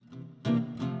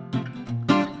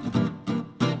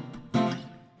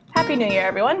Happy New Year,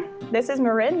 everyone. This is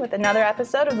Marin with another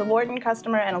episode of the Wharton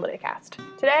Customer Analyticast.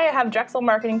 Today I have Drexel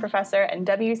Marketing Professor and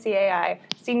WCAI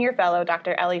Senior Fellow,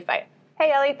 Dr. Ellie Feit.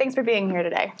 Hey, Ellie, thanks for being here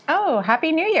today. Oh,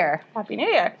 Happy New Year. Happy New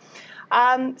Year.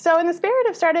 So in the spirit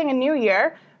of starting a new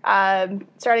year,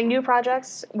 starting new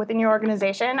projects within your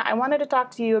organization, I wanted to talk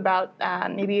to you about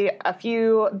maybe a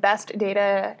few best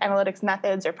data analytics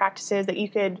methods or practices that you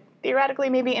could theoretically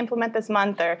maybe implement this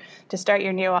month or to start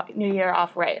your new year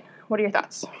off right. What are your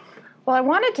thoughts? Well, I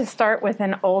wanted to start with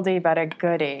an oldie but a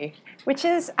goodie, which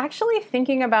is actually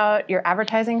thinking about your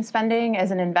advertising spending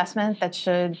as an investment that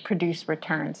should produce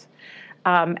returns.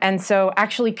 And so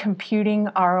actually computing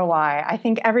ROI. I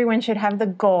think everyone should have the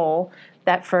goal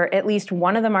that for at least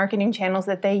one of the marketing channels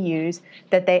that they use,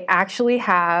 that they actually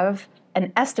have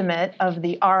an estimate of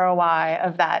the ROI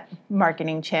of that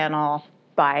marketing channel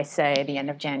by, say, the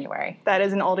end of January. That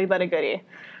is an oldie but a goodie.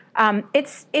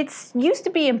 It's used to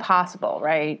be impossible,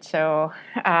 right? So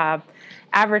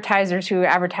advertisers who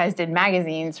advertised in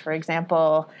magazines, for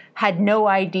example, had no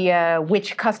idea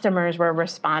which customers were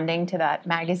responding to that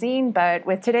magazine. But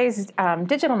with today's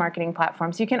digital marketing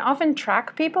platforms, you can often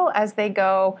track people as they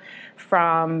go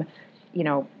from,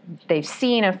 they've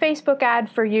seen a Facebook ad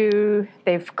for you,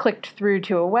 they've clicked through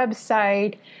to a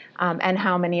website, and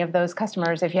how many of those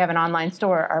customers, if you have an online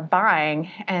store, are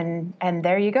buying. And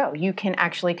there you go. You can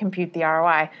actually compute the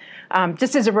ROI.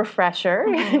 Just as a refresher,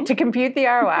 to compute the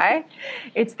ROI,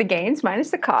 it's the gains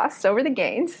minus the costs over the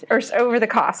gains, or over the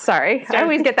costs, sorry. I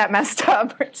always get that messed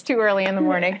up. It's too early in the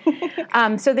morning.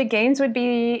 So the gains would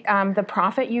be the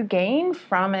profit you gain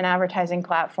from an advertising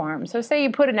platform. So say you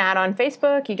put an ad on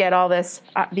Facebook, you get all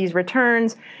these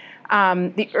returns.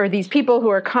 These people who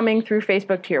are coming through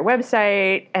Facebook to your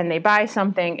website and they buy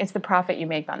something, it's the profit you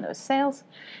make on those sales.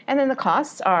 And then the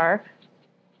costs are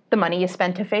the money you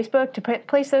spent to Facebook to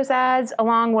place those ads,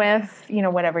 along with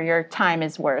whatever your time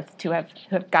is worth to have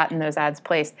gotten those ads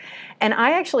placed. And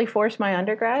I actually force my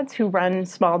undergrads who run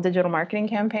small digital marketing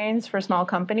campaigns for small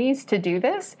companies to do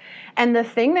this. And the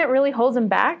thing that really holds them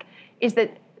back is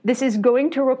that this is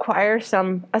going to require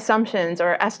some assumptions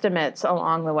or estimates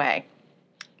along the way.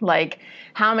 Like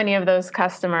how many of those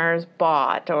customers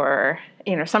bought, or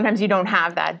sometimes you don't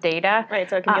have that data. Right,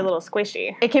 so it can be a little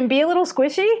squishy. It can be a little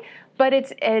squishy, but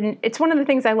it's one of the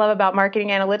things I love about marketing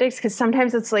analytics, because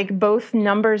sometimes it's like both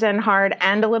numbers and hard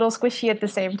and a little squishy at the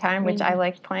same time, which I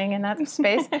like playing in that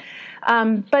space.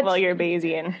 But well, you're a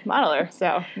Bayesian modeler,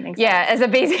 so it makes sense. As a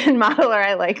Bayesian modeler,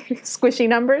 I like squishy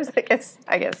numbers.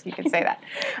 I guess you could say that.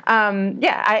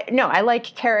 I like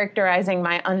characterizing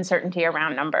my uncertainty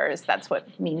around numbers. That's what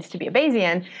it means to be a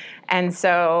Bayesian. And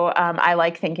so I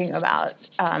like thinking about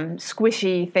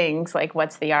squishy things like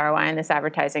what's the ROI in this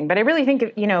advertising. But I really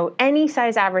think any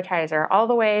size advertiser, all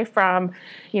the way from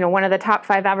one of the top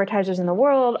 5 advertisers in the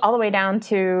world, all the way down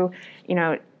to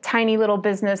tiny little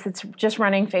business that's just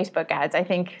running Facebook ads. I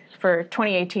think for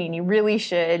 2018, you really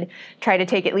should try to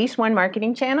take at least one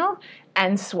marketing channel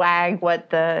and swag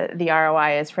what the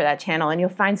ROI is for that channel. And you'll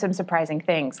find some surprising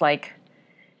things. Like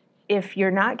if you're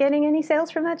not getting any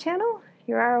sales from that channel,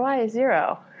 your ROI is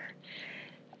 0.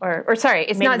 Or sorry,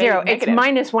 it's not 0, it's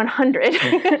minus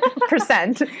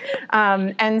 100%.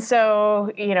 And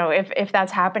so, if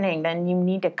that's happening, then you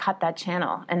need to cut that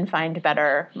channel and find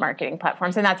better marketing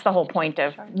platforms. And that's the whole point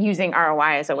of using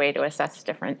ROI as a way to assess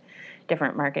different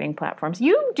marketing platforms.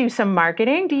 You do some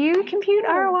marketing. Do you compute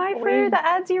ROI for the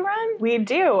ads you run? We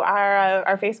do.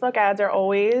 Our Facebook ads are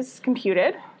always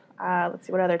computed. Let's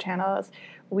see what other channels.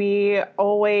 We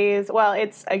always,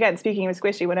 it's, again, speaking of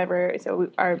squishy,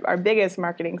 our biggest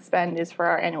marketing spend is for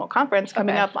our annual conference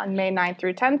coming up on May 9th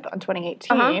through 10th on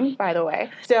 2018, by the way.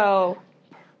 So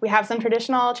we have some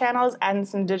traditional channels and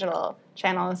some digital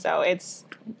channels. So it's,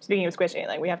 speaking of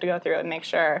squishy, we have to go through and make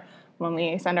sure when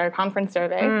we send our conference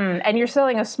survey. And you're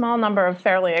selling a small number of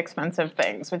fairly expensive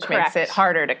things, which makes it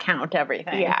harder to count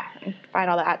everything. Yeah, and find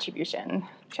all the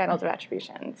channels of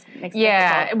attributions. Makes it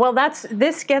difficult. Well,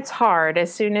 this gets hard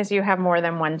as soon as you have more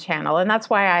than one channel. And that's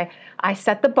why I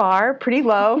set the bar pretty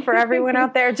low for everyone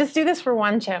out there. Just do this for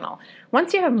one channel.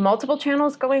 Once you have multiple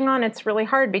channels going on, it's really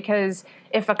hard, because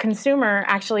if a consumer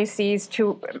actually sees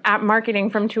marketing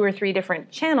from 2 or 3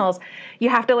 different channels, you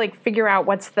have to figure out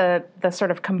what's the sort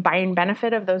of combined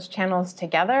benefit of those channels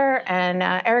together. And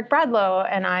Eric Bradlow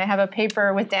and I have a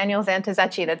paper with Daniel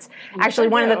Zantazecchi that's actually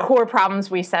one of the core problems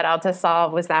we set out to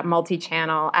solve, was that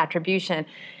multi-channel attribution.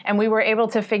 And we were able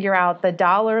to figure out the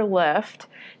dollar lift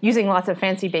using lots of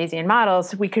fancy Bayesian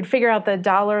models. We could figure out the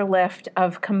dollar lift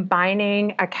of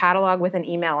combining a catalog with an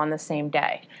email on the same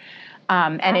day.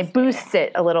 And it boosts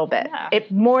it a little bit. Yeah.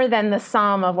 It more than the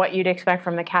sum of what you'd expect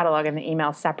from the catalog and the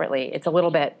email separately. It's a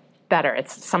little bit better.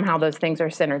 It's somehow those things are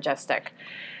synergistic.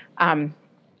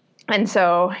 And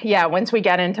so, yeah, once we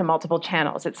get into multiple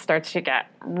channels, it starts to get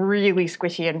really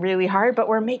squishy and really hard, but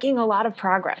we're making a lot of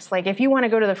progress. Like if you want to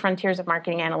go to the frontiers of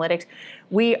marketing analytics,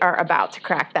 we are about to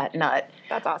crack that nut.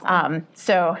 That's awesome.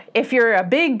 So if you're a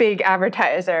big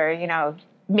advertiser,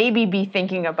 maybe be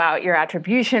thinking about your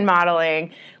attribution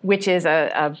modeling, which is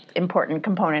a important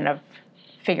component of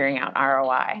figuring out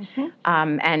ROI.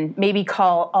 And maybe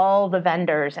call all the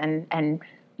vendors and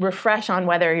refresh on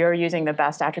whether you're using the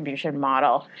best attribution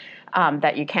model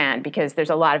that you can, because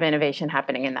there's a lot of innovation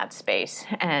happening in that space.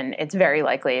 And it's very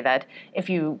likely that if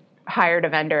you hired a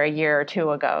vendor a year or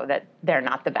two ago, that they're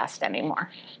not the best anymore.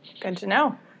 Good to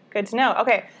know.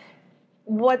 Okay.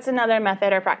 What's another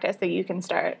method or practice that you can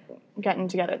start getting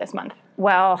together this month?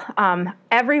 Well,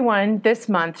 everyone this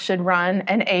month should run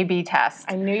an A/B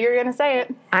test. I knew you were going to say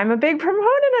it. I'm a big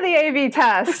proponent of the A/B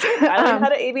test. I learned how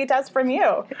to A/B test from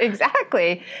you.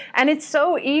 Exactly. And it's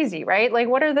so easy, right? Like,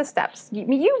 what are the steps?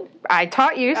 I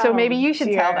taught you, so maybe you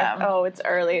should tell them. Oh, it's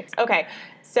early. Okay.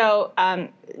 So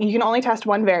you can only test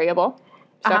one variable.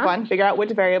 Step one, figure out which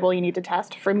variable you need to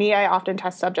test. For me, I often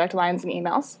test subject lines in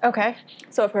emails. Okay.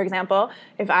 So, for example,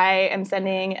 if I am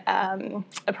sending a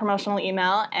promotional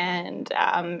email and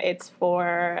it's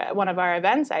for one of our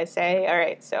events, I say, all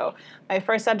right, so my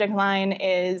first subject line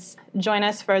is join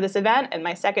us for this event, and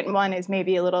my second one is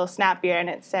maybe a little snappier, and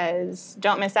it says,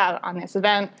 don't miss out on this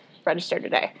event. Register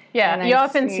today. Yeah, you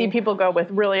often see people go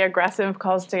with really aggressive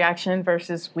calls to action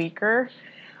versus weaker.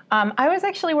 I was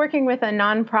actually working with a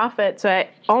nonprofit, so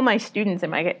all my students in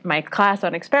my class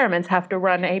on experiments have to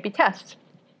run A/B tests.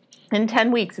 In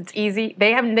 10 weeks, it's easy.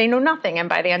 They know nothing, and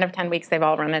by the end of 10 weeks, they've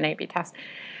all run an A/B test.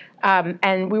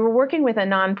 And we were working with a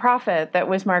nonprofit that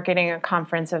was marketing a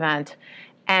conference event,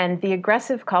 and the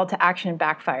aggressive call to action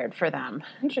backfired for them.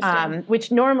 Interesting.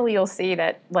 Which normally you'll see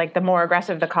that, like, the more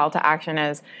aggressive the call to action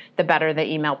is, the better the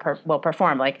email will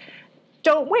perform. Like,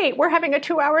 don't wait, we're having a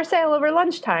 2-hour sale over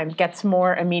lunchtime, gets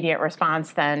more immediate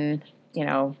response than,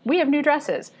 we have new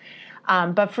dresses.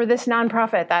 But for this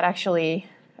nonprofit, that actually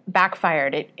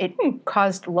backfired. It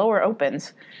caused lower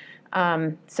opens.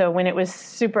 So when it was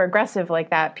super aggressive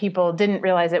like that, people didn't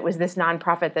realize it was this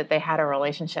nonprofit that they had a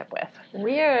relationship with.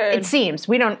 Weird. It seems.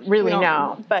 We don't really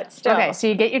know. But still. Okay, so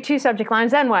you get your 2 subject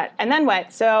lines, then what? And then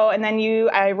what? And then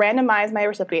I randomize my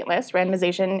recipient list.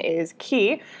 Randomization is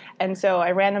key. And so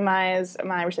I randomize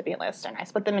my recipient list, and I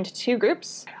split them into 2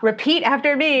 groups. Repeat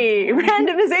after me.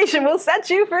 Randomization will set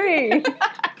you free.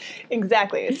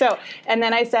 Exactly. So, and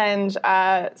then I send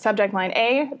subject line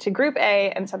A to group A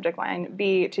and subject line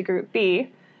B to group B.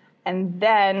 And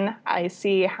then I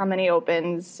see how many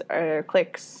opens or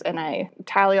clicks, and I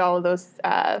tally all of those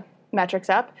metrics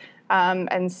up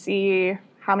and see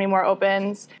how many more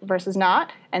opens versus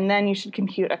not. And then you should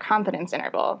compute a confidence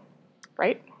interval,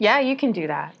 right? Yeah, you can do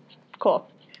that. Cool.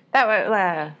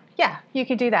 Yeah, you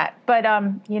could do that. But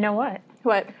you know what?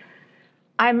 What?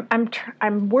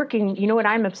 I'm working. You know what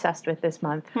I'm obsessed with this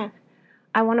month?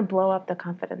 I want to blow up the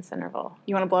confidence interval.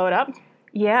 You want to blow it up?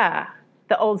 Yeah,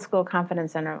 the old school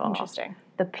confidence interval. Interesting.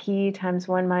 The p times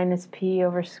 1 minus p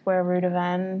over square root of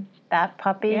n. That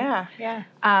puppy. Yeah.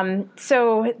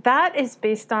 So that is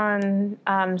based on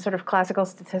sort of classical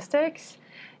statistics,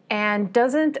 and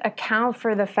doesn't account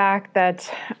for the fact that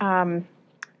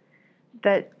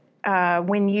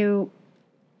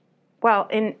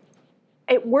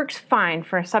it works fine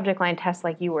for a subject line test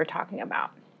like you were talking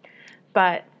about.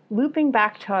 But looping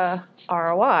back to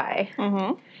ROI,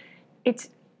 it's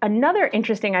another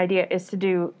interesting idea is to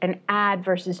do an ad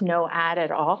versus no ad at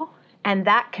all. And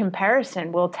that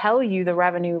comparison will tell you the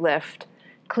revenue lift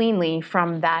cleanly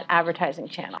from that advertising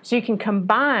channel. So you can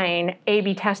combine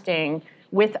A/B testing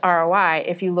with ROI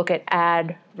if you look at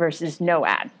ad versus no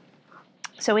ad.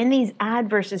 So in these ad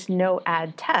versus no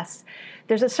ad tests,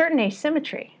 there's a certain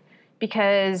asymmetry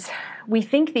because we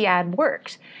think the ad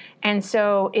works. And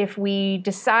so if we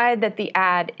decide that the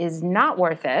ad is not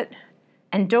worth it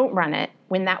and don't run it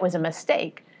when that was a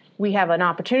mistake, we have an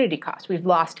opportunity cost. We've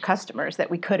lost customers that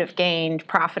we could have gained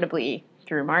profitably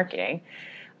through marketing.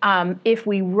 If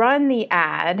we run the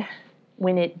ad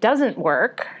when it doesn't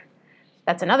work,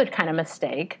 that's another kind of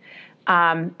mistake.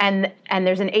 And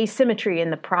there's an asymmetry in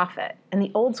the profit. And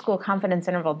the old school confidence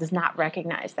interval does not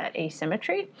recognize that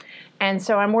asymmetry. And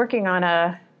so I'm working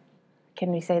on can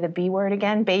we say the B word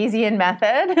again? Bayesian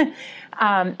method.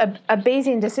 A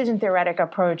Bayesian decision theoretic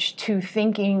approach to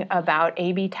thinking about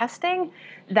A/B testing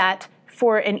that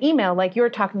for an email like you're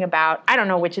talking about, I don't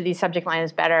know which of these subject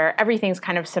lines is better. Everything's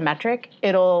kind of symmetric.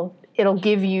 It'll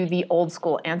give you the old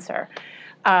school answer.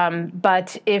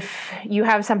 But if you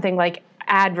have something like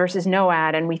ad versus no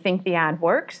ad, and we think the ad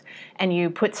works, and you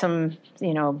put some,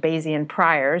 Bayesian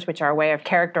priors, which are a way of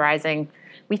characterizing,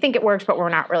 we think it works, but we're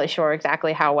not really sure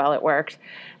exactly how well it works.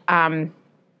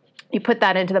 You put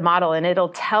that into the model, and it'll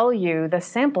tell you the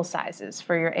sample sizes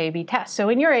for your A/B test. So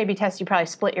in your A/B test, you probably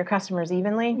split your customers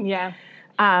evenly. Yeah.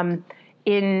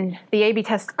 In the A/B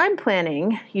test I'm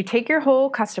planning, you take your whole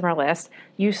customer list,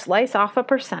 you slice off a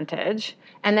percentage,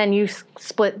 and then you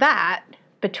split that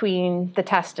between the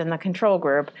test and the control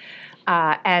group.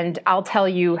 And I'll tell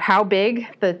you how big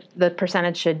the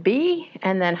percentage should be,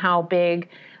 and then how big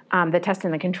the test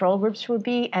and the control groups should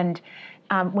be. And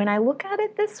when I look at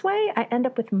it this way, I end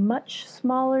up with much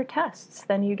smaller tests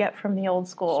than you get from the old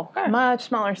school, much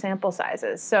smaller sample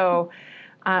sizes. So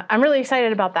I'm really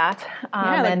excited about that,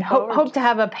 and hope to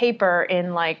have a paper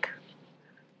in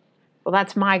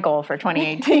that's my goal for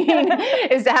 2018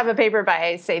 is to have a paper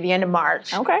by, say, the end of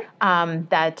March. Okay.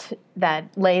 That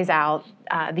lays out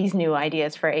these new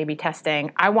ideas for A/B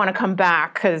testing. I want to come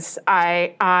back because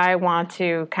I want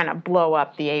to kind of blow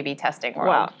up the A/B testing world.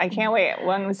 Well, I can't wait.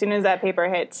 As soon as that paper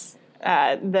hits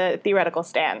the theoretical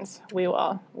stands,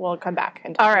 we'll come back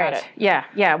and talk about it.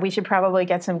 Yeah. We should probably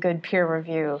get some good peer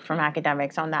review from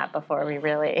academics on that before we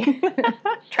really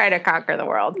try to conquer the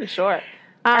world. Sure.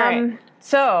 All right.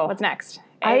 So what's next?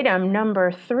 Item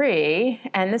number 3,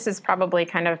 and this is probably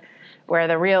kind of where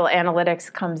the real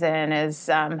analytics comes in, is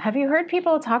have you heard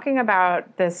people talking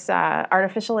about this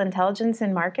artificial intelligence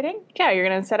in marketing? Yeah, you're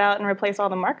going to set out and replace all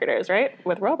the marketers, right,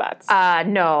 with robots?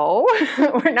 No,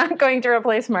 we're not going to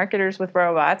replace marketers with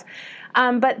robots.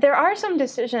 But there are some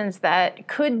decisions that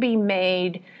could be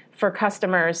made for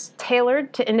customers,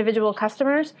 tailored to individual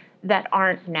customers, that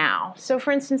aren't now. So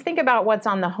for instance, think about what's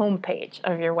on the homepage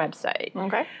of your website.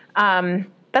 Okay.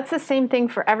 That's the same thing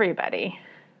for everybody.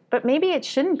 But maybe it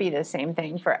shouldn't be the same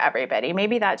thing for everybody.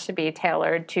 Maybe that should be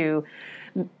tailored to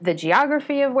the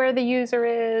geography of where the user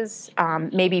is,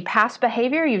 maybe past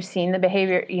behavior. You've seen the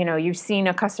behavior, you've seen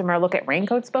a customer look at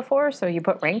raincoats before, so you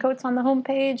put raincoats on the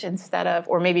homepage instead of,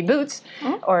 or maybe boots,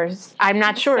 or I'm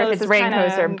not sure if it's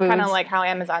raincoats or boots. Kind of like how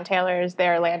Amazon tailors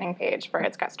their landing page for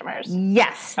its customers.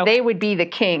 Yes, they would be the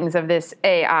kings of this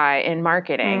AI in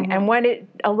marketing. Mm-hmm. And what it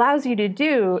allows you to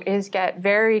do is get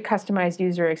very customized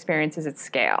user experiences at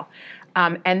scale.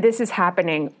 And this is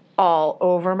happening all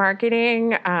over marketing.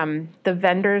 The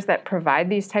vendors that provide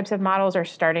these types of models are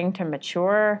starting to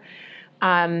mature.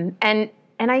 And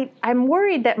I'm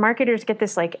worried that marketers get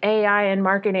this AI in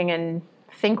marketing and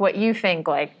think what you think,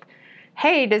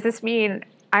 hey, does this mean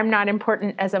I'm not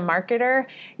important as a marketer?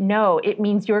 No, it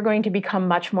means you're going to become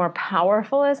much more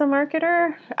powerful as a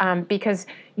marketer, because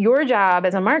your job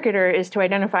as a marketer is to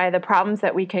identify the problems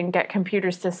that we can get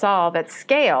computers to solve at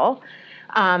scale,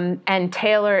 and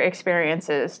tailor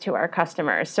experiences to our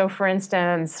customers. So for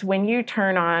instance, when you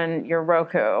turn on your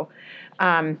Roku,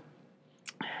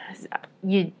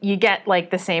 you get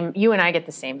the same, you and I get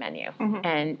the same menu. Mm-hmm.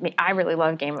 And I really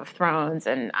love Game of Thrones,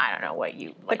 and I don't know what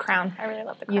you like. The Crown. I really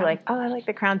love The Crown. You I like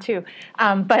The Crown too.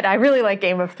 But I really like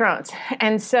Game of Thrones.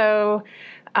 And so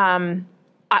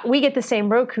we get the same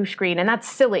Roku screen, and that's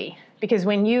silly. Because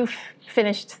when you've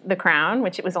finished The Crown,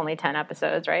 which it was only 10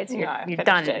 episodes, right? So you're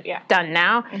done, done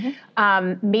now.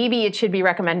 Mm-hmm. Maybe it should be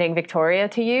recommending Victoria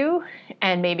to you,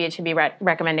 and maybe it should be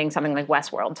recommending something like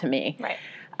Westworld to me. Right.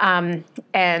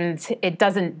 And it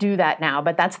doesn't do that now,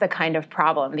 but that's the kind of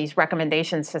problem. These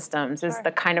recommendation systems is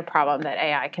the kind of problem that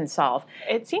AI can solve.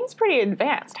 It seems pretty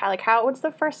advanced. What's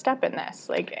the first step in this?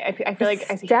 I feel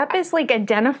like step is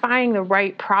identifying the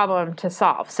right problem to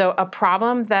solve. So a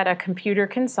problem that a computer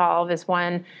can solve is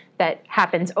one that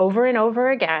happens over and over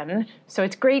again. So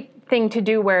it's a great thing to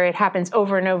do where it happens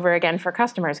over and over again for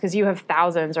customers, because you have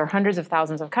thousands or hundreds of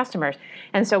thousands of customers.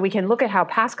 And so we can look at how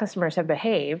past customers have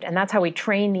behaved, and that's how we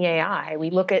train the AI. We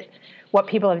look at what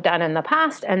people have done in the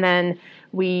past, and then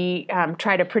we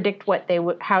try to predict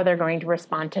how they're going to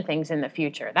respond to things in the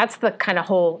future. That's the kind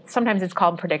of sometimes it's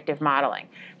called predictive modeling.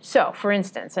 So for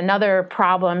instance, another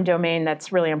problem domain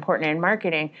that's really important in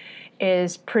marketing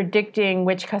is predicting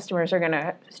which customers are going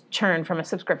to churn from a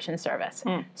subscription service.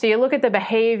 Mm. So you look at the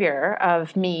behavior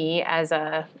of me as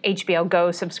a HBO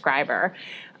Go subscriber,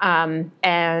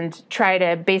 and try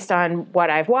to, based on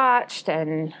what I've watched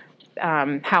and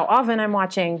how often I'm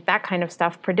watching, that kind of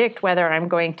stuff, predict whether I'm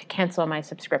going to cancel my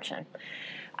subscription.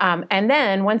 And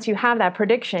then once you have that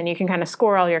prediction, you can kind of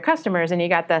score all your customers, and you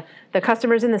got the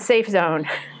customers in the safe zone.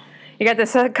 You got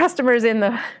the customers in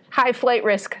the high flight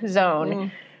risk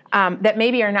zone. That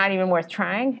maybe are not even worth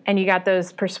trying, and you got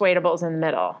those persuadables in the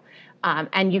middle.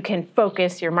 And you can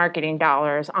focus your marketing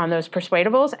dollars on those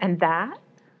persuadables, and that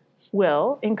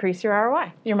will increase your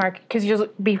ROI, your market, because you'll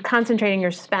be concentrating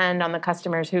your spend on the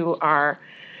customers who are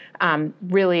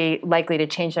really likely to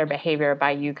change their behavior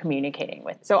by you communicating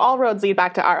with. So all roads lead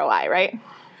back to ROI, right?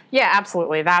 Yeah,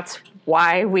 absolutely. That's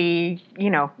why why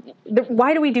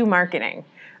do we do marketing?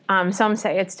 Some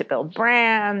say it's to build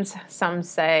brands. Some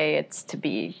say it's to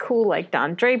be cool like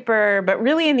Don Draper. But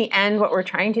really, in the end, what we're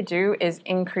trying to do is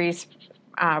increase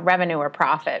revenue or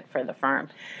profit for the firm.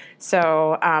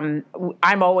 So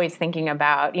I'm always thinking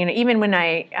about, even when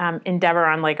I endeavor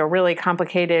on like a really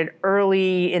complicated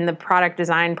early in the product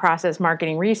design process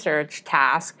marketing research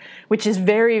task, which is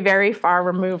very, very far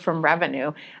removed from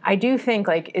revenue, I do think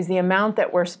like, is the amount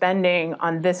that we're spending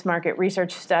on this market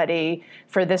research study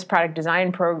for this product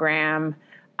design program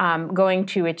going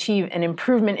to achieve an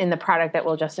improvement in the product that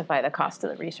will justify the cost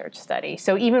of the research study?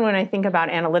 So even when I think about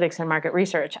analytics and market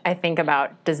research, I think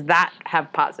about, does that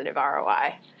have positive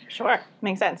ROI? Sure,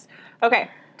 makes sense. Okay,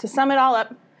 to sum it all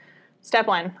up, step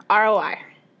 1, ROI.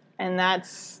 And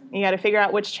that's, you got to figure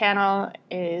out which channel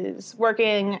is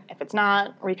working. If it's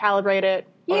not, recalibrate it.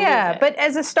 Yeah, but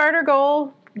as a starter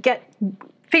goal,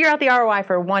 figure out the ROI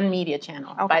for one media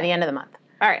channel by the end of the month.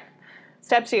 All right.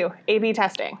 Step 2, A/B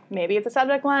testing. Maybe it's a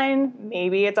subject line,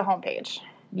 maybe it's a homepage.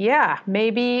 Yeah,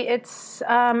 maybe it's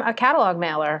a catalog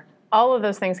mailer. All of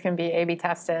those things can be A/B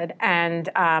tested. And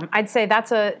I'd say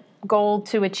that's a goal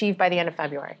to achieve by the end of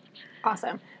February.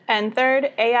 Awesome. And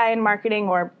third, AI in marketing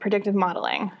or predictive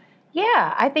modeling.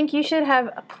 Yeah, I think you should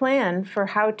have a plan for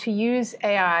how to use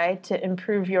AI to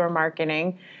improve your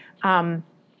marketing,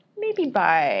 maybe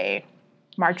by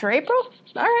March or April.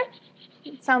 All right.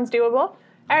 Sounds doable.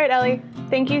 All right, Ellie,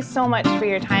 thank you so much for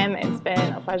your time. It's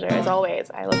been a pleasure as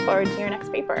always. I look forward to your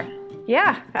next paper.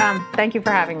 Yeah, thank you for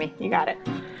having me. You got it.